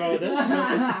 Bro,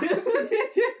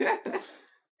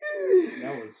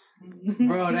 that was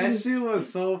Bro, that shit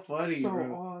was so funny, so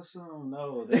bro. awesome.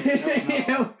 No,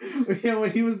 Yeah,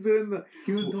 when he was doing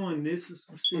he was doing this or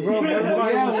some shit. Bro,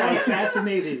 Everybody yeah, was like- like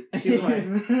fascinated. He was like,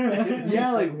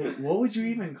 yeah, like what would you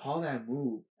even call that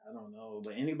move? I don't know,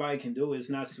 but anybody can do it. It's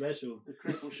not special. The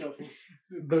cripple shuffle.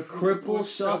 The cripple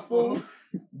shuffle.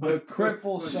 The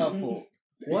cripple shuffle.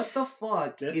 What the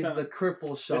fuck That is sound- the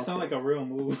cripple shuffle? That sounds like a real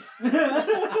move.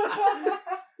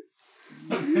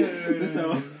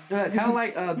 kind of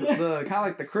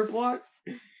like the crip walk.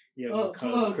 Yeah, Oh,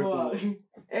 because fuck.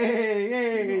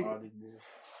 Hey,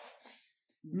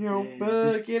 you know,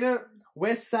 fuck it up.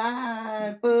 West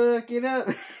side, fuck it up.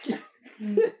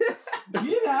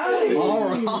 Get out of here. All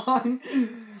wrong.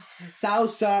 South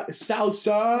side,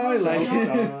 like.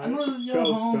 I know this is your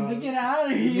So home, sad. but get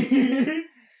out of here.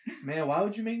 Man, why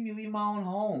would you make me leave my own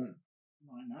home?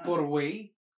 Why not? Por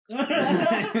way.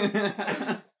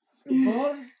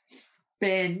 Por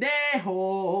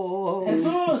Pendejo.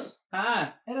 Jesús,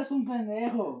 Ah, eres un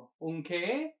pendejo. un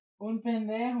qué? Un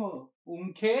pendejo.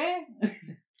 Un qué?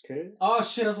 Okay. Oh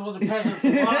shit, I'm supposed to press it.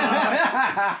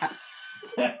 Fuck.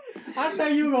 I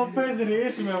thought you were gonna press it to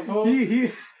Ishmael, fool.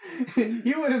 he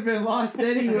would have been lost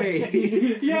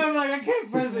anyway. Yeah, I'm like, I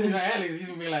can't press it to Alex. He's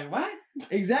gonna be like, what?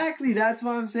 Exactly, that's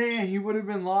what I'm saying. He would have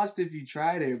been lost if you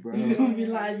tried it, bro. He's gonna be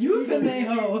like, you He's gonna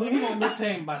pendejo. be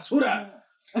saying basura.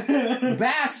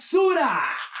 Basura!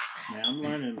 Man, I'm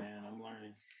learning, man.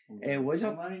 Hey, what'd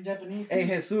I'm you... learning Japanese. Hey,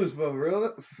 Jesus, but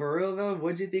for real though,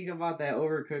 what'd you think about that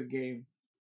Overcooked game?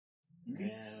 You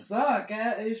Man. suck,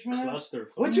 Ishmael.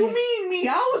 Cluster. What you mean, me?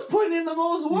 I was putting in the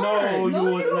most work. No, No,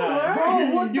 you was you not. weren't.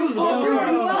 Bro, what You the was fuck gone are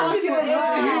for you an talking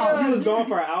hour. about? You was gone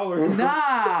for an hour.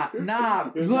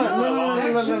 Nah.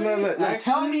 Look.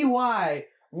 Tell me why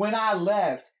when I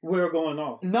left. We were going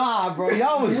off. Nah, bro,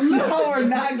 y'all were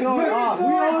not going off. We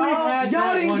only had Y'all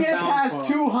that didn't one get past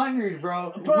downfall. 200,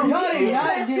 bro. Bro, Y'all did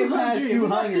not get past 200.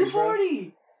 200, bro.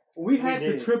 240. We had We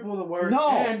to did. triple the work. No,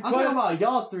 and I'm plus, talking about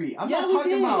y'all three. I'm Yeah, not we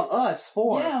talking did. about us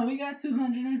four. Yeah, we got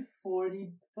 240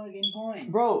 fucking points.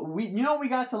 Bro, we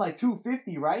got to like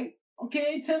 250, right?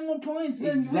 Okay, 10 more points.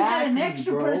 Then we had an Exactly,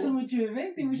 extra bro. person with you. If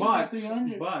anything, we should have But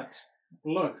 300.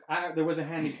 look, there was a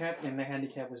handicap, and the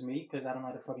handicap was me because I don't know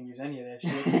how to fucking use any of that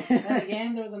shit. And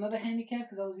again, there was another handicap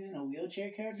because I was using a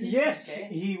wheelchair character. Yes, Okay.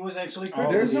 he was actually Oh,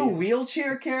 crippled. There's a these-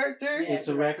 wheelchair character? Yeah, It's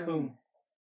a raccoon.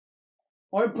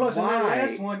 Or plus, in Why? that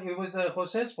last one, it was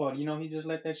Jose's fault. You know, he just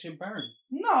let that shit burn.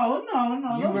 No.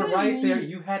 You don't were blame right me. there.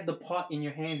 You had the pot in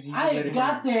your hands. You just let I it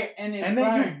got burn. there and it And then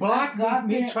burned. you blocked I got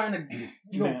me there. trying to,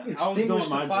 you know, Man, I was extinguish doing the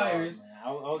my fires. job, man.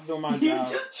 I was doing my You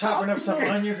job. just Chopping up some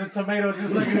onions and tomatoes,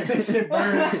 just looking at this shit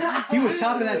burn. He was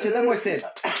chopping that shit. That boy said,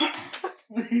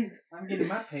 I'm getting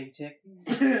my paycheck.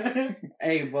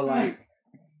 hey, but like,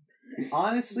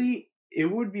 honestly,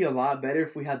 it would be a lot better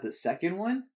if we had the second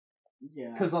one.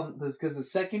 Yeah. Because the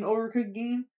second Overcooked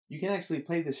game, you can actually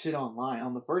play the shit online.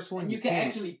 On the first one, And you can can't.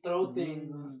 actually throw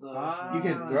things and stuff. Ah. You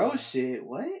can throw shit.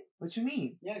 What? What you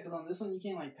mean? Yeah, because on this one you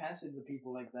can't like pass it to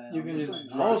people like that. You On can this just one,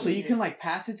 drop Oh, it. so you can like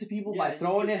pass it to people by you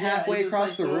throwing can- it halfway you just, across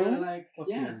like, the throw it, room? like,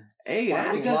 yeah. Hey,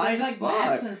 that's Because live there's as like fuck.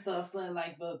 maps and stuff, but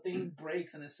like the thing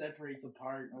breaks and it separates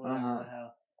apart or whatever Uh-huh. the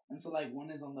hell. And so like one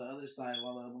is on the other side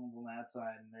while the other one's on that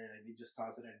side, and they just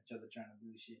toss it at each other trying to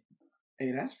do shit.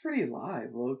 Hey, that's pretty live,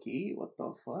 low key. What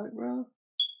the fuck, bro?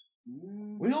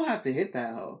 Mm. We don't have to hit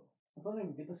that hoe. I thought I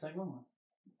would get the second one.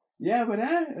 Yeah, but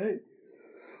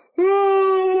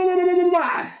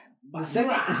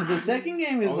the second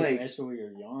game is Oh, like. actually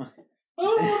your yawn.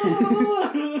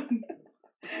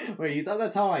 Wait, you thought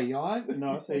that's how I yawn?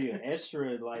 No, I say you're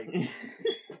extra like.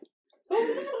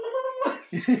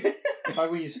 It's like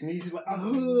when you sneeze, you're like,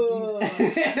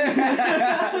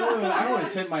 I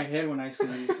always hit my head when I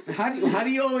sneeze. How do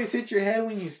you always hit your head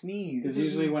when you sneeze? Because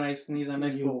usually when I sneeze, I'm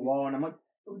next to a wall, and I'm like,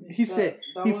 He said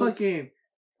he fucking.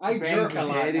 I bangs jerk his a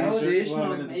lot. head and I shit. jerk That when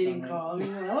was it's mating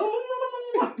something. call.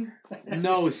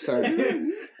 No, sir.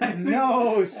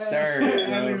 No, sir.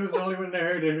 Alex was the only one that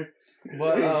heard it.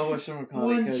 But whatchamacallit?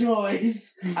 One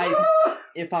choice.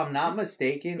 If I'm not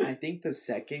mistaken, I think the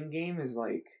second game is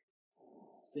like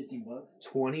It's $15.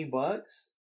 $20.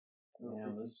 yeah,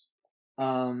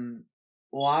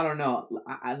 Well, I don't know.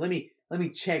 Let me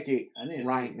check it I didn't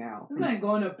right see- now. I'm not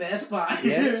going to Best Buy.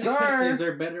 Yes, sir. Is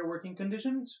there better working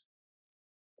conditions?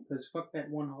 Because fuck that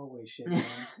one hallway shit,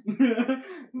 man.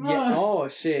 Yeah. Oh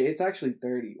shit! It's actually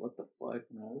 30. What the fuck?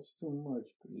 No, it's too much.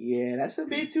 Yeah, that's a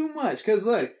bit too much. Cause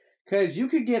you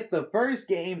could get the first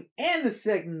game and the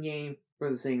second game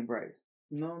for the same price.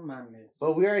 No mames.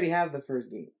 But we already have the first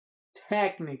game.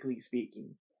 Technically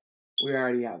speaking, we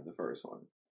already have the first one.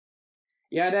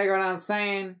 Yeah, that's what I'm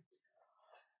saying.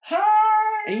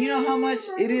 And you know how much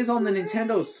it is on the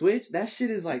Nintendo Switch? That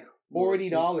shit is like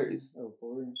 $40. Oh,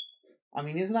 40. I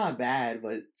mean, it's not bad,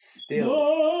 but still,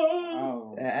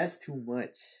 Oh. that's too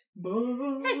much.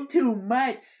 That's too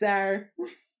much, sir.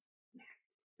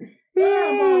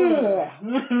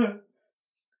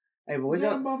 Hey, but what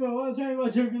y'all?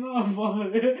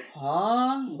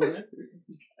 Huh?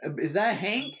 Is that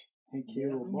Hank? Hank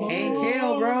Hill, bro. Hank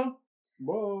Hill, bro,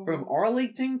 Bro. from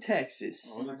Arlington, Texas.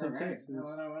 Arlington, Texas.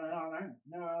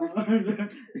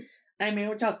 I mean,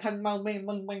 what y'all talking about? I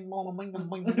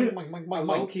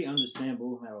low key understand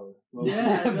Boomhauer.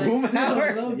 Yeah, like,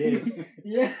 Boomhauer? still, Yes.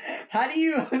 Yeah. How do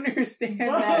you understand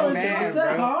Bro, that it's man, not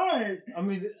that bro? hard. I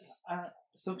mean,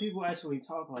 some people actually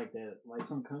talk like that. Like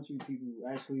some country people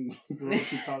actually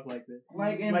talk like that.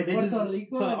 Like in Like, they Puerto just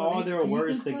Rico, put when all they their speak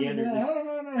words and stuff, together, they're like, just- "Oh,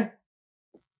 no, no."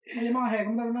 Oye, maje,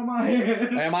 ¿cómo está la maje?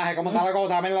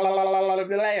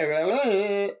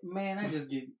 Man,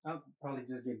 I'll probably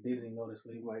just get dizzy and go to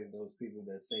sleep. Like those people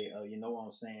that say, "Oh, you know what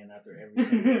I'm saying?" after every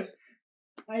sentence.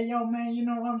 Hey, yo, man, you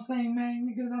know what I'm saying, man?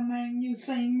 Because I'm man, you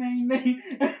saying, man.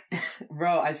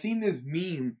 Bro, I seen this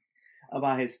meme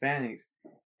about Hispanics,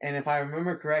 and if I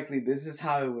remember correctly, this is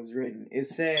how it was written. It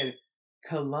said,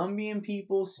 Colombian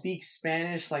people speak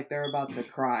Spanish like they're about to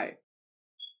cry.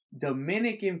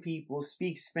 Dominican people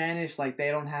speak Spanish like they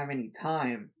don't have any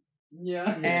time.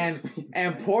 Yeah. And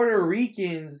Puerto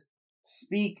Ricans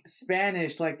speak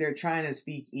Spanish like they're trying to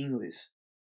speak English.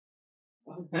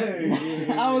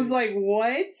 I was like,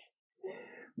 what?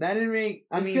 That didn't make.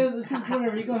 I mean, it's because Puerto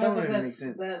Rico some has of it like makes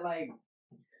sense. that like.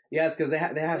 Yeah, it's because they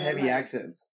have They're heavy like-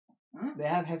 accents. Huh? They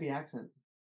have heavy accents.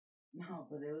 No,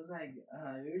 but it was like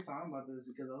we were talking about this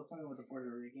because I was talking with the Puerto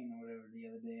Rican or whatever the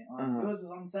other day. Uh-huh. It was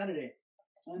on Saturday.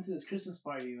 I went to this Christmas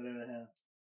party, whatever the hell,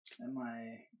 and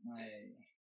my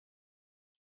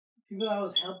people that I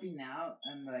was helping out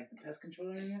and like the pest control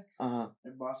area,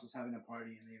 their boss was having a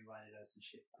party and they invited us and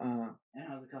shit. And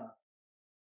how's it called?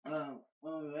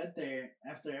 When we went there,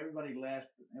 after everybody left,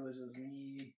 it was just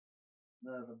me,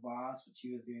 the boss, but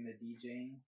she was doing the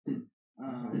DJing.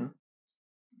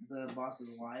 The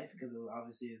boss's wife, because it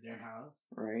obviously is their house.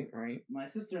 Right. My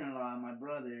sister-in-law, my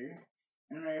brother,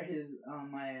 and they're his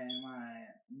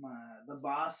the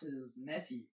boss's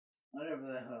nephew, whatever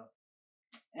the hell.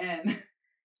 And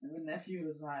the nephew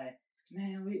was like,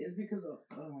 "Man, it's because of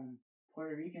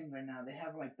Puerto Ricans right now. They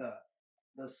have like the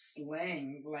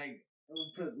slang, like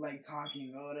put like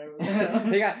talking or whatever.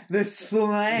 They got the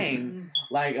slang,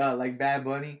 like Bad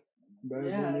Bunny.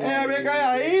 Yeah. Yeah,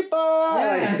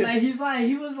 like he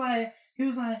was like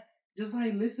just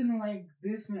like listening like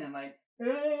this man like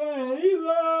like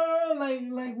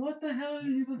what the hell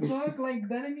is the fuck, like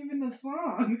that ain't even a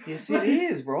song. Yes, Like, it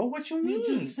is, bro. What you you're mean?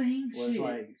 just saying Was shit.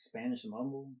 like Spanish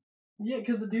mumble. Yeah,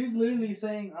 because the dude's literally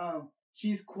saying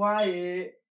she's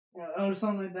quiet or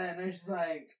something like that, and they're just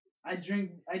like I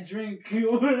drink. I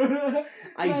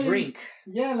Like, drink.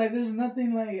 Yeah, like there's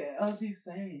nothing like else he's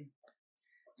saying.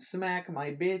 Smack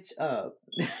my bitch up.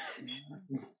 She's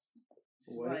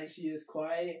like she is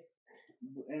quiet,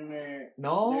 and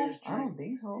No, there's I don't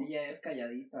think so. Yeah, es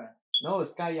calladita. No,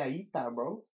 it's calladita,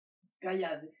 bro.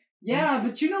 Callad. Yeah,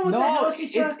 but you know what the hell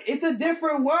she's trying. It's a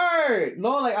different word.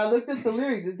 No, like I looked at the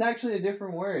lyrics. It's actually a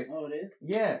different word. Oh, it is.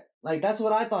 Yeah, like that's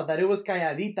what I thought, that it was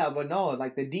calladita, but no,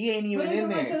 like the D ain't even But in isn't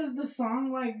there. like the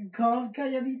song like called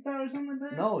calladita or something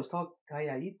like that? No, it's called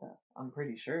calladita. I'm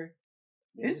pretty sure.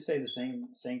 They just say the same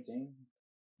thing.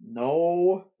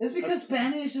 No. It's because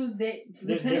Spanish is There's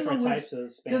depending different on which. types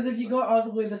of Spanish. Because if you go all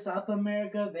the way to South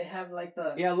America, they have like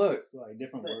the Yeah, look. it's like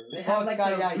different they words. have like the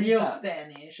Calladita. real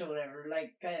Spanish or whatever.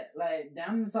 Like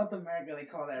down in South America, they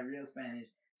call that real Spanish.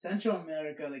 Central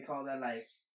America, they call that like.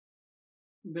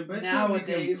 The best way we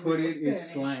Nowadays, can put real it is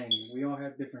Spanish. slang. We all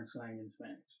have different slang in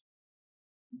Spanish.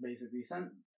 Basically,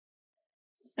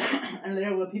 and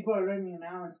there, what people are learning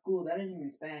now in school, that ain't even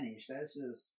Spanish. That's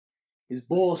just It's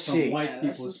bullshit. Some white that's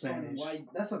people just some Spanish.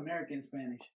 That's American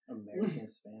Spanish. American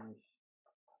Spanish.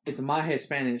 It's my head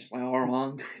Spanish. Like, all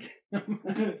wrong.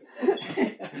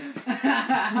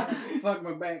 Fuck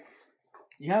my back.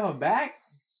 You have a back?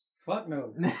 Fuck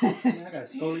no. I got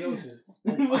scoliosis.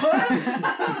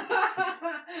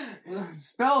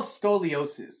 Spell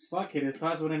scoliosis. Fuck it. It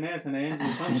starts with an S and it ends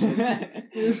with some shit.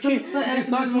 It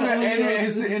starts with an N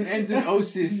and ends in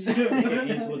osis. It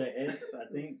ends with an S,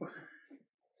 I think.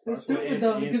 It's Starts with stupid S,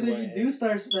 though, ends because with if you an do S.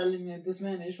 start spelling it, this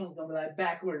Spanish one's gonna be like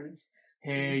backwards.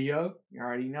 Hey yo, you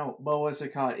already know. But what's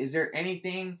it called? Is there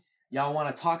anything y'all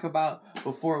want to talk about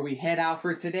before we head out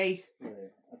for today?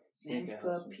 Sam's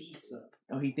Club pizza.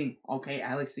 Oh, he think okay.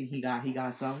 Alex think he got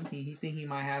something. He think he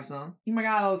might have some. He might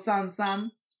got a little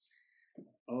something.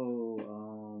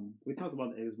 Oh, we talked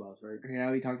about the Xbox, right?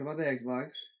 Yeah, we talked about the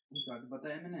Xbox. We talked about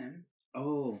the M&M.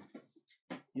 Oh,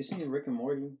 you seen Rick and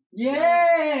Morty?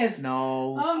 Yes!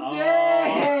 No. I'm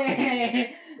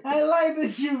gay! I like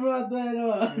that you brought that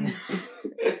up.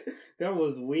 That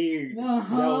was weird. No,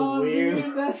 that was weird.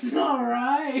 Dude, that's not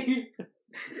right.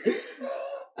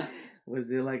 Was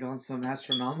it like on some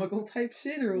astronomical type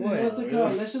shit or what? What's it Yeah.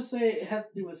 called? Let's just say it has to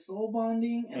do with soul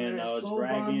bonding, and, And there's soul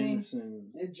dragons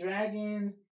bonding, and and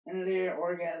dragons, and their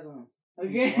orgasms.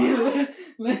 Okay, What?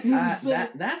 let's just say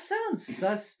that sounds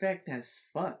suspect as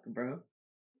fuck, bro.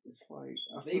 it's like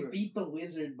they beat the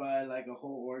wizard by like a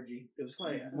whole orgy. It was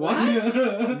like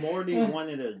What? Morty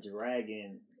wanted a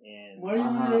dragon, and Morty Uh-huh.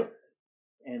 wanted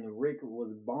and Rick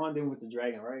was bonding with the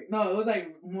dragon, right? no, it was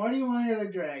like Morty wanted a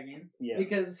dragon Yeah.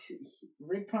 because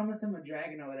Rick promised him a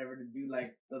dragon or whatever to do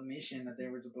like the mission that they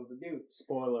were supposed to do.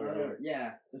 Spoiler Whatever. alert.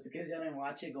 Yeah, just in case y'all didn't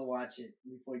watch it, go watch it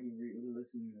before you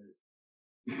listen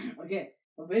to this. Okay,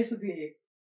 well basically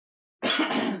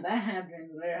that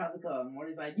happens. There, how's it called?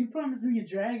 Morty's like, "You promised me a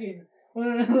dragon."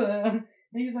 And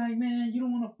he's like, "Man, you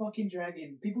don't want a fucking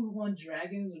dragon. People who want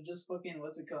dragons are just fucking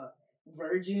what's it called?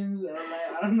 Virgins." And I'm like,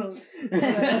 I don't know.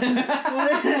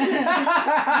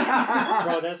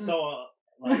 Bro, that's so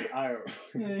like I.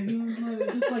 Yeah, he was like,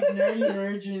 they're just like nerdy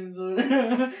virgins or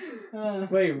whatever.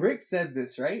 Wait, Rick said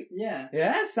this, right? Yeah.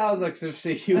 Yeah, that sounds like some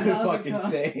shit you would How's it fucking go?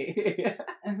 say.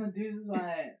 And the dude's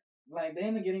like they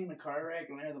end up getting in a car wreck,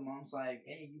 and later the mom's like,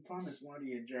 "Hey, you promised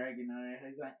Morty a dragon." And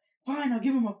he's like, "Fine, I'll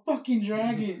give him a fucking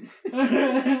dragon."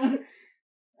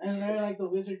 And they're like, the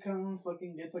wizard comes,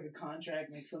 fucking gets like a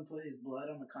contract, makes him put his blood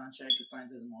on the contract,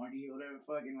 assigns as Morty or whatever,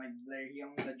 fucking like there he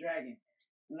owns the dragon.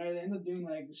 And they end up doing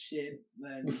like the shit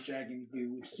that dragons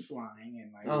do, which is flying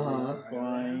and like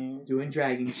Flying. Doing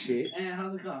dragon shit. And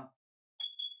how's it called?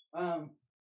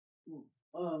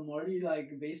 Morty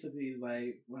like basically is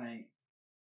like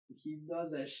he does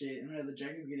that shit, and the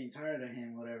dragon's getting tired of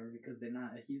him, whatever, because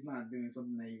he's not doing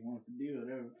something that he wants to do,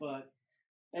 whatever, fuck.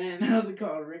 And how's it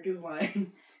called? Rick is like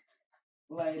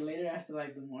later after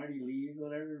like the Morty leaves,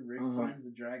 whatever, Rick finds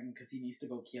the dragon because he needs to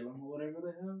go kill him or whatever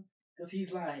the hell. Because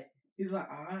he's like,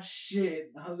 ah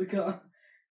shit, how's it called?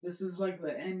 This is like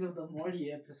the end of the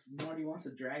Morty episode. Morty wants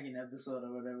a dragon episode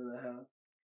or whatever the hell.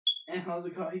 And how's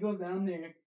it called? He goes down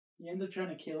there. He ends up trying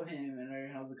to kill him,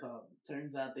 and how's it called?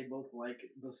 Turns out they both like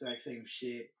the exact same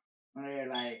shit. And they're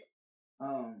like,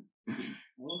 well,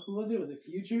 who was it? Was it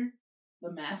Future?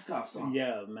 The Mask Off song.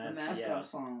 Yeah, The Mask Off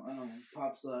song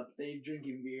pops up. They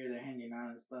drinking beer, they're hanging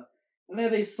out and stuff. And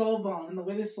then they soul bond, and the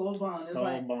way they soul bond is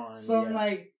like some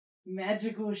like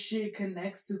magical shit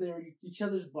connects to each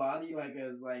other's body, like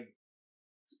as like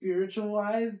spiritual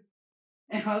wise.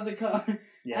 And how's it called?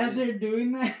 Yeah, as they're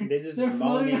doing that, they're just they're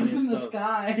floating up moaning in the stuff.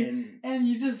 sky, and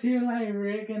you just hear like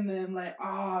Rick and them like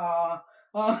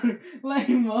like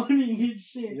moaning and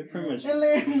shit. They're pretty much. And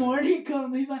then Morty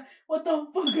comes, he's like, "What the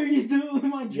fuck are you doing with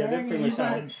my Yeah, they're dragon?" pretty much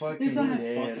He's like,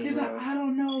 dead, he's like, bro. "I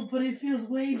don't know, but it feels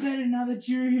way better now that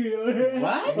you're here."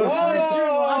 What? Now that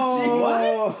you're watching.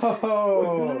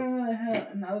 Whoa!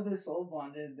 Now that they're soul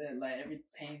bonded, that like every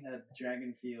pain that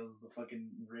dragon feels, the fucking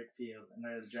Rick feels, and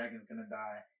the dragon's gonna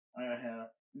die. Hell.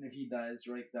 And if he dies,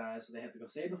 Rick dies, so they have to go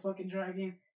save the fucking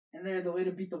dragon. And they're the way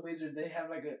to beat the wizard. They have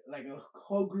like a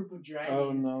whole group of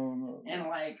dragons. Oh no! And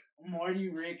like Morty,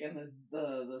 Rick, and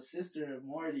the sister of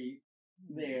Morty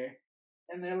there,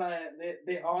 and they're like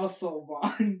they all soul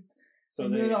bond. So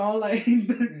and they then all like,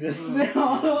 they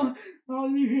all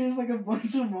you hear is like a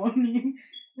bunch of moaning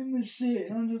and the shit.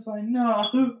 And I'm just like,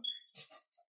 no.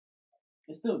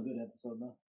 It's still a good episode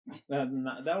though.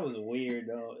 that was weird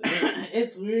though.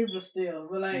 It's weird, but still,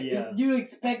 but like Yeah. you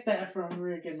expect that from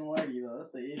Rick and Morty though.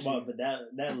 That's the issue. But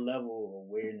that level of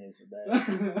weirdness with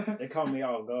that, they caught me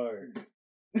off guard.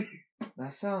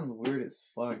 That sounds weird as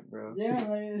fuck, bro. Yeah,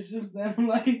 like it's just them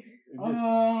like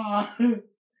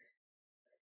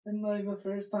And like the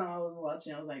first time I was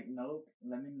watching, I was like, nope,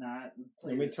 let me not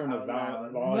play. Let me this turn the out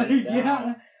loud. volume down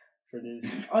Yeah. for this.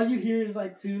 All you hear is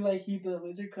like the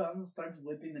wizard comes, starts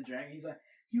whipping the dragon. He's like,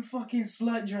 "You fucking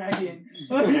slut dragon!"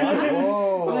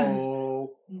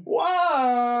 Whoa!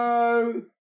 Whoa!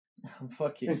 I'm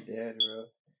fucking dead, bro.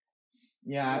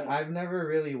 Yeah, I've never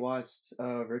really watched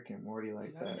Rick and Morty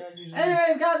like that.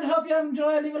 Anyways, guys, I hope y'all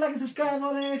enjoyed. Leave a like and subscribe.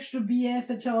 All the extra BS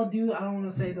that y'all do. I don't want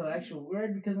to say the actual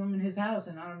word because I'm in his house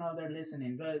and I don't know if they're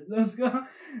listening. But let's go.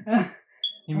 I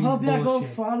hope y'all go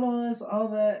follow us. All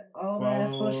that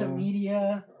social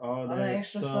media, all that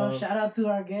extra stuff. Shout out to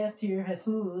our guest here,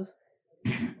 Jesus.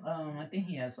 I think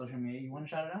he has social media. You want to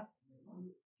shout it out?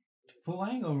 Fool,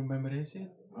 I ain't gonna remember that shit.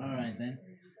 All right then.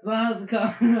 So how's it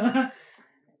going?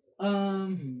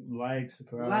 Like,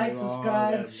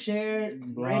 subscribe, share,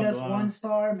 blah, rate us blah. 1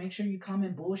 star. Make sure you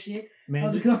comment bullshit. Man,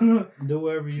 How's it going? do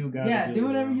whatever you got. Yeah, do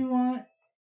whatever you want.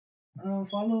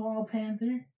 Follow All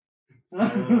Panther.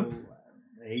 Follow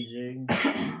AJ,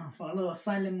 Follow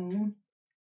Silent Moon.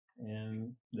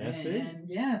 and that's it. And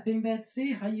yeah, I think that's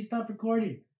it. How you stop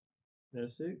recording?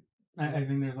 That's it. I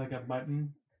think there's like a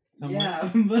button somewhere.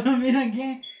 Yeah, but I mean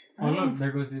again. Oh look,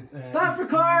 there goes this. Stop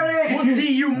recording! We'll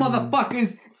see you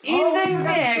motherfuckers in the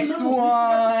next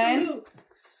one.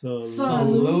 So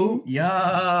Salute.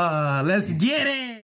 Yeah, let's get it.